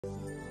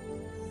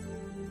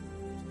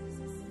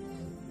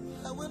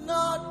I will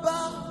not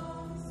bow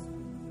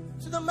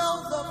to the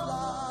mouth of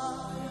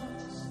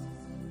lions.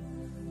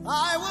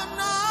 I will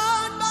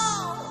not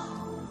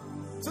bow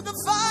to the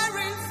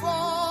fiery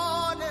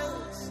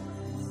furnace.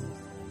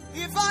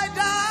 If I die,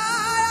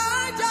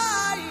 I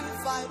die.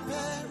 If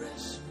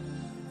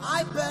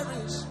I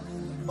perish,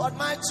 but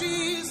my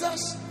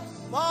Jesus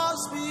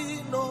must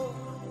be known.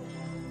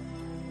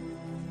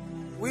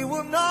 We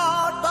will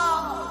not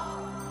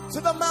bow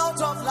to the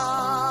mount of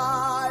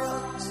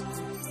lions.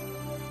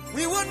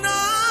 We will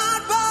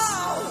not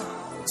bow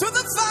to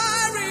the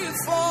fiery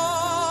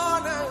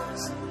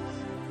furnace.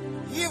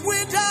 If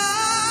we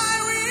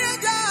die, we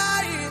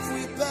die. If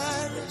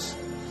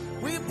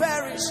we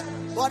perish.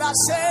 But our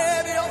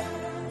Savior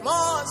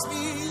must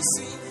be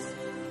seen.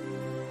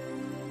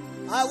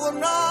 I will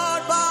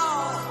not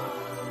bow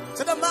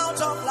to the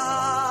mount of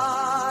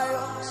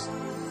lions.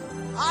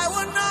 I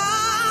will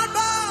not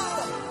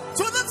bow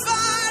to the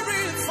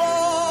fiery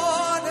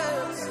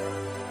furnace.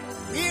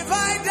 If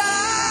I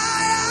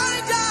die,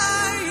 I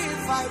die.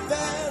 If I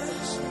perish.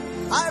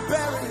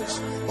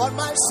 But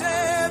my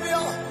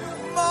Savior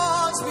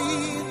must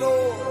be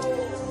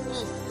known.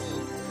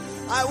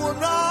 I will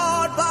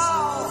not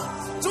bow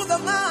to the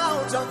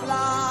mount of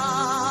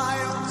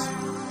lions.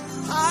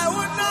 I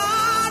will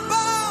not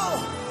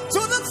bow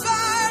to the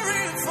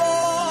fiery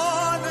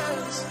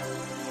furnace.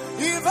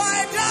 If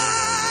I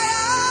die, I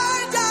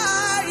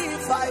die.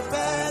 If I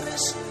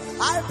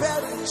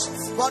perish.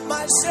 But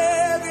my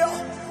Savior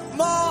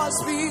must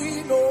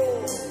be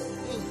known.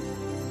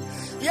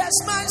 Yes,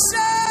 my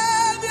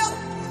Savior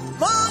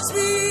must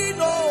be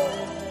known.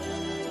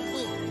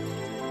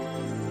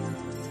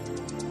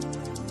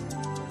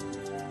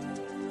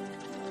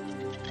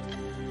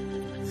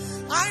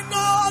 I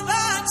know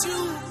that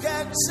you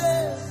can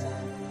save.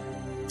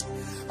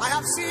 I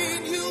have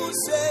seen you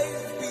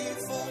save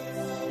before.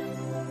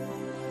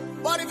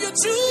 But if you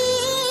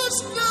choose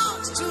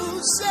not to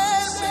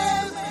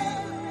save me,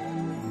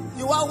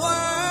 you are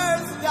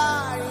worth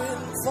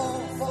dying for.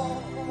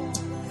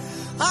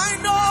 I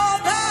know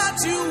that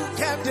you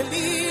can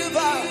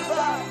deliver.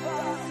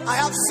 I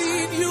have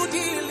seen you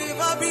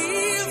deliver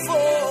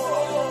before.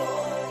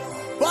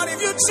 But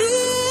if you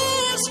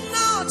choose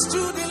not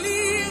to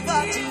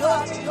deliver,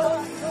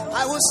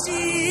 I will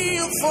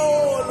still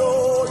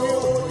follow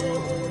you.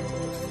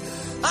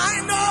 I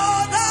know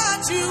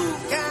that you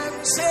can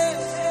save.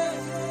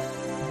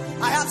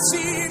 I have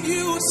seen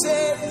you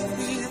save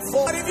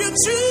before. But if you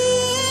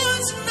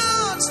choose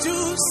not to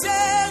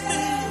save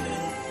me,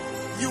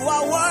 you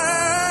are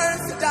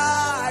worth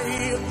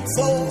dying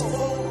for.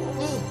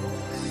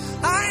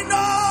 I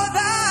know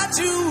that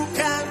you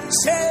can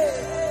save.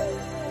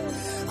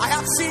 I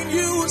have seen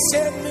you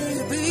save me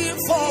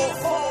before.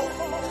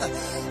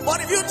 But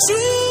if you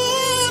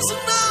choose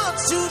not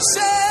to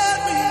save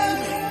me,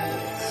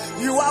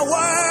 you are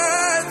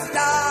worth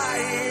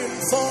dying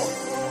for.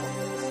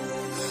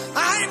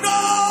 I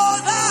know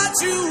that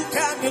you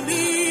can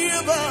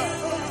deliver.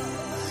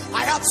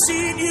 I have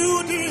seen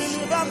you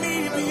deliver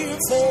me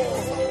before.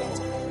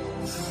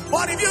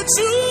 But if you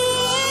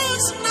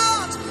choose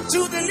not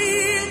to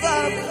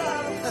deliver me,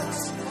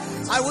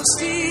 I will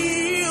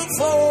still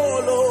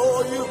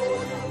follow you.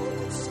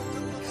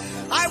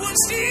 I will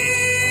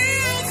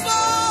still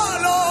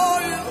follow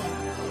you.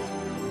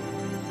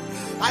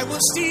 I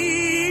will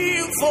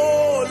still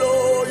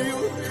follow you.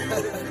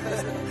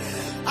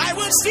 I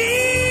will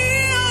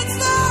still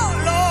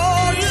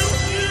follow you.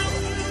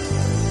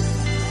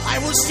 I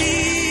will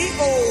still,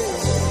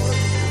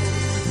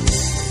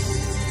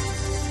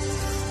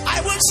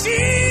 I will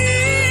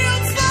still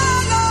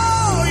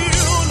follow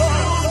you,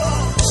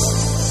 Lord.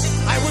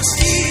 I will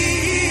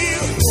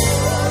still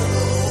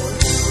follow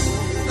you.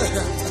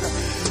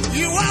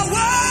 You are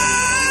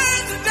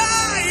worth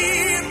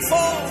dying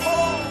for.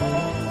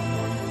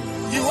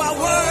 You are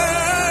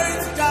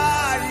worth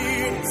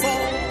dying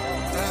for.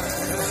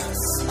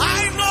 I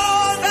know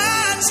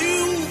that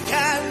you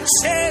can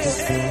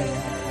save.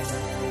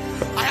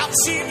 I have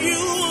seen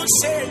you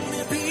save me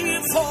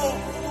before.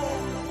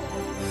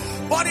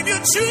 But if you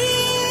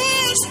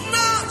choose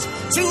not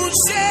to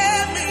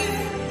save me,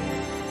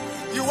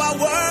 you are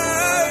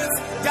worth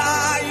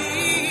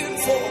dying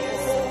for.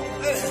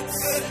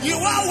 You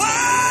are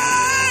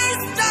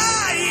worth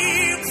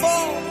dying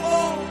for.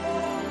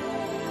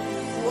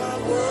 You are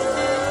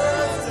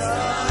worth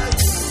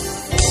dying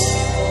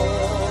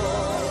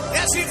for.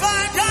 Yes, if I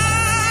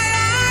die, I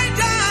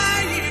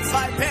die. If I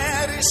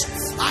perish.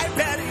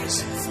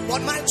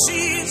 But my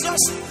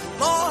Jesus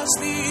must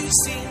be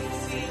seen.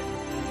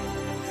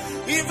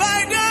 If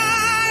I die,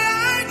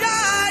 I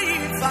die.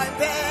 If I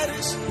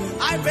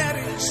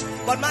perish.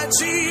 But my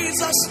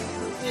Jesus,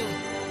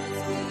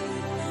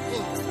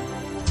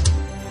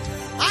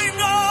 I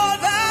know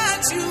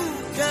that you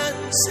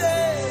can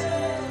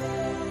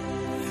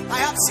save. I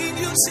have seen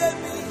you save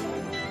me.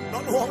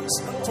 Not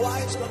once, not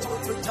twice, not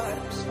even 3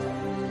 times.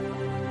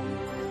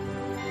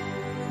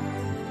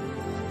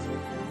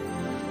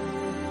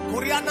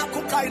 Kuriana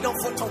kukaida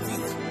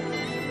fotovika.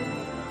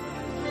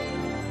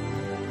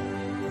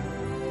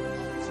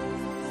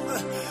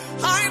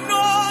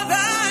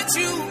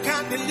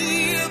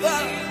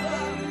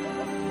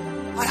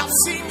 have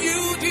seen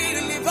you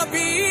deliver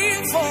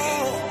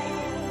before.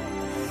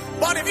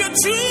 But if you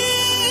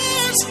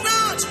choose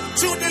not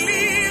to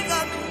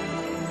deliver,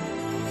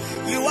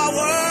 you are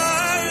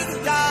worth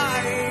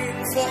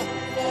dying for.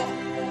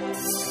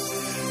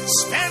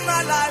 Spend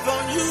my life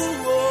on you.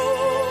 Oh.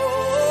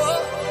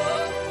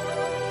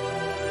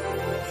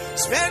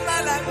 Spend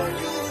my life on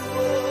you.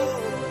 Oh.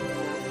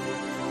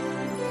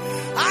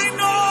 I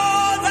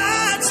know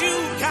that you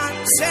can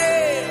say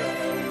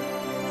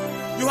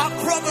you have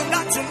proven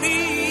that to me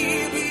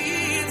before.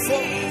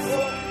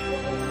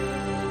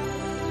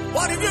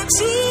 But if you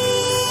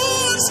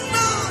choose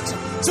not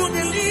to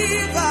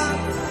deliver,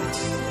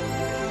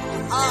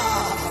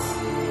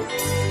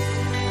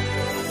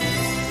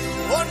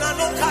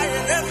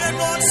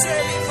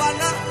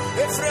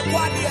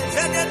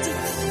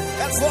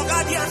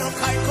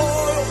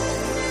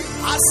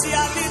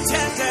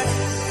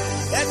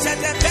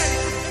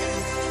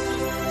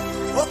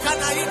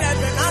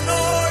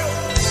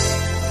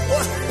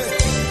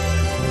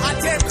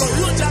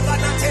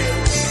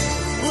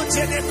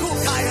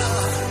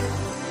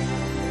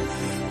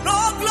 no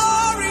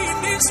glory in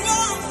this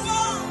world,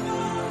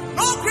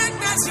 no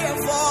greatness here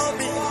for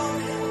me,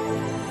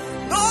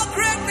 no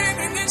great name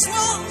in this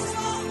world.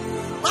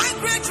 My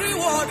great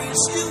reward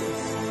is you.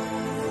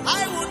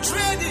 I will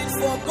trade it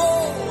for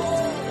gold.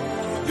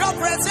 Your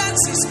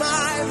presence is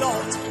my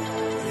Lord.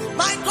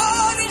 My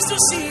God is to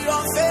see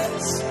your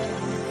face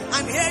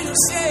and hear you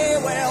say,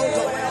 well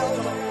done.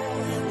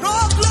 No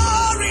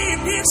glory in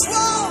this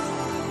world,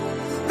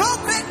 no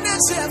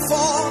greatness here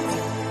for me,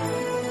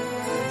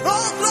 no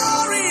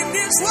glory in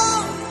this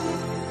world.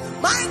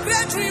 My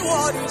great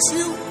reward is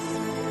you.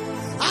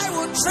 I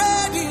will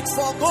trade it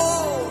for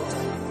gold.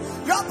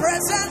 Your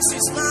presence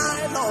is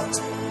my Lord.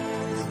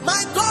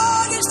 My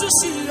God is to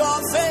see your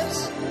face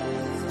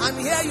and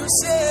hear you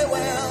say,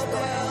 well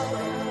done.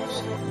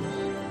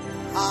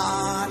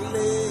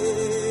 Hallelujah.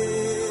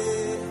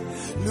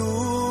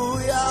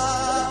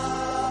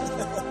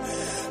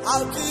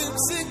 I'll keep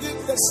singing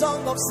the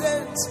song of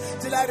saints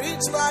till I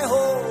reach my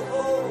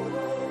home.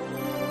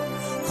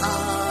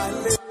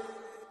 Hallelujah.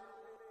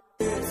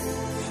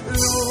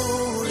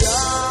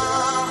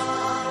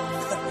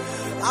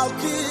 I'll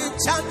keep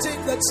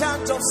chanting the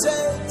chant of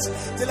saints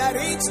till I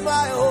reach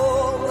my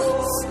home.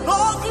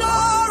 No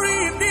glory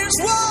in this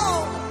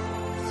world,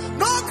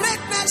 no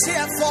greatness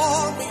here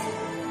for me,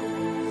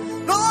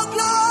 no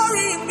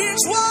glory in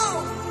this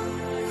world.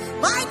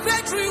 My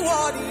great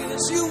reward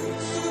is you.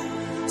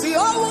 See, I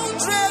won't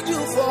trade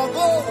you for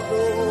gold.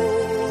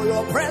 Oh,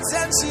 your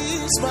presence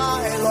is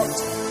my Lord.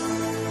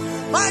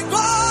 My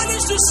God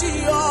is to see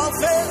your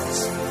face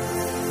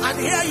and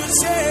hear you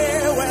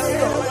say, well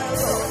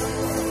done.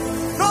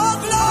 No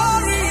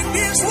glory in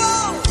this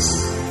world,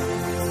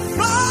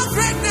 no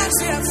greatness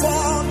here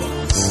for me,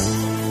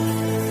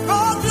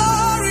 no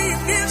glory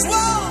in this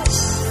world,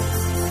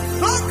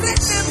 no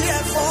greatness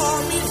here for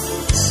me.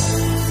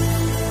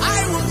 I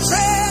will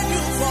trade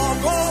you for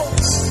gold.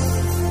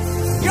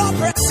 Your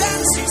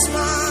presence is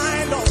my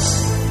Lord.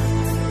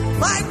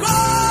 My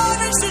God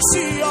is to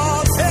see your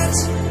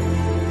face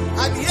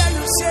and hear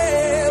you say,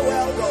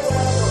 well done.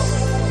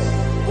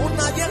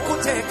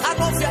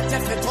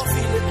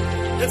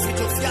 If it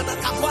was Fiana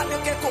Kawane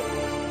Gecko,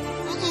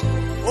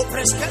 O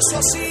Preskeso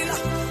Sila,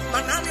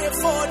 Manane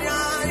Fonia,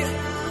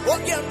 O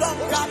Gendon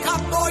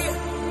Kakaboy,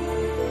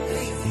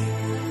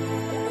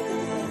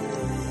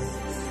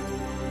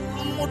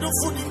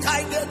 Mudufuni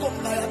Kaide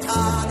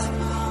Gombayatana,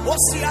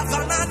 Osia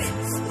Vanani,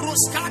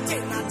 Ruskate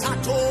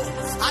Natato,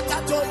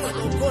 Atato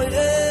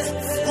Yokoye,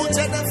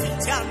 Utena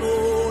Fitiano,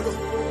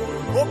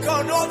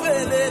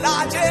 Okonovele,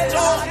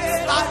 Lajejo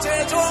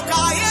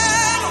Kaye,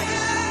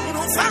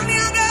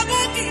 Fania.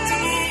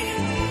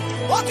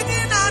 Walking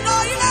in, I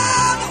know you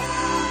love.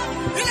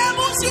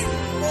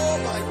 Oh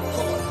my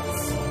God.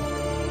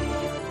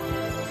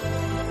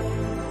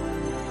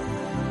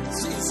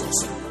 Jesus.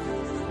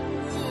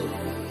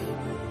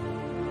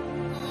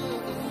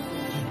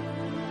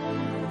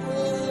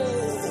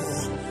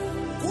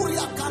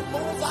 Kuria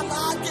Kanova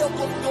Lage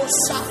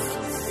Gondosha.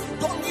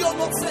 Don't you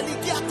know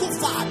Felicia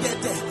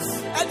Kufadete?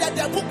 And then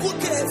the Buku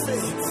Kefe,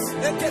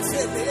 and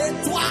Kefe, and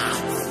Toi,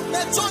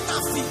 Metona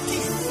Fiki,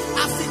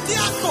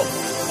 Afikiako.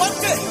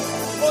 Okay.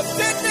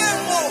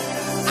 Otenemo,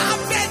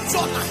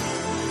 Abed-Nego,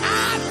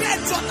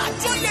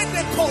 Joye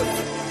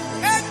Nekoli,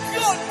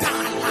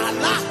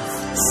 Ekyodalala,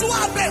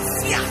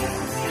 Suabefia,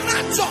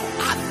 Nacho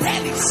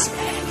Apelis,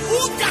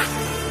 Uga,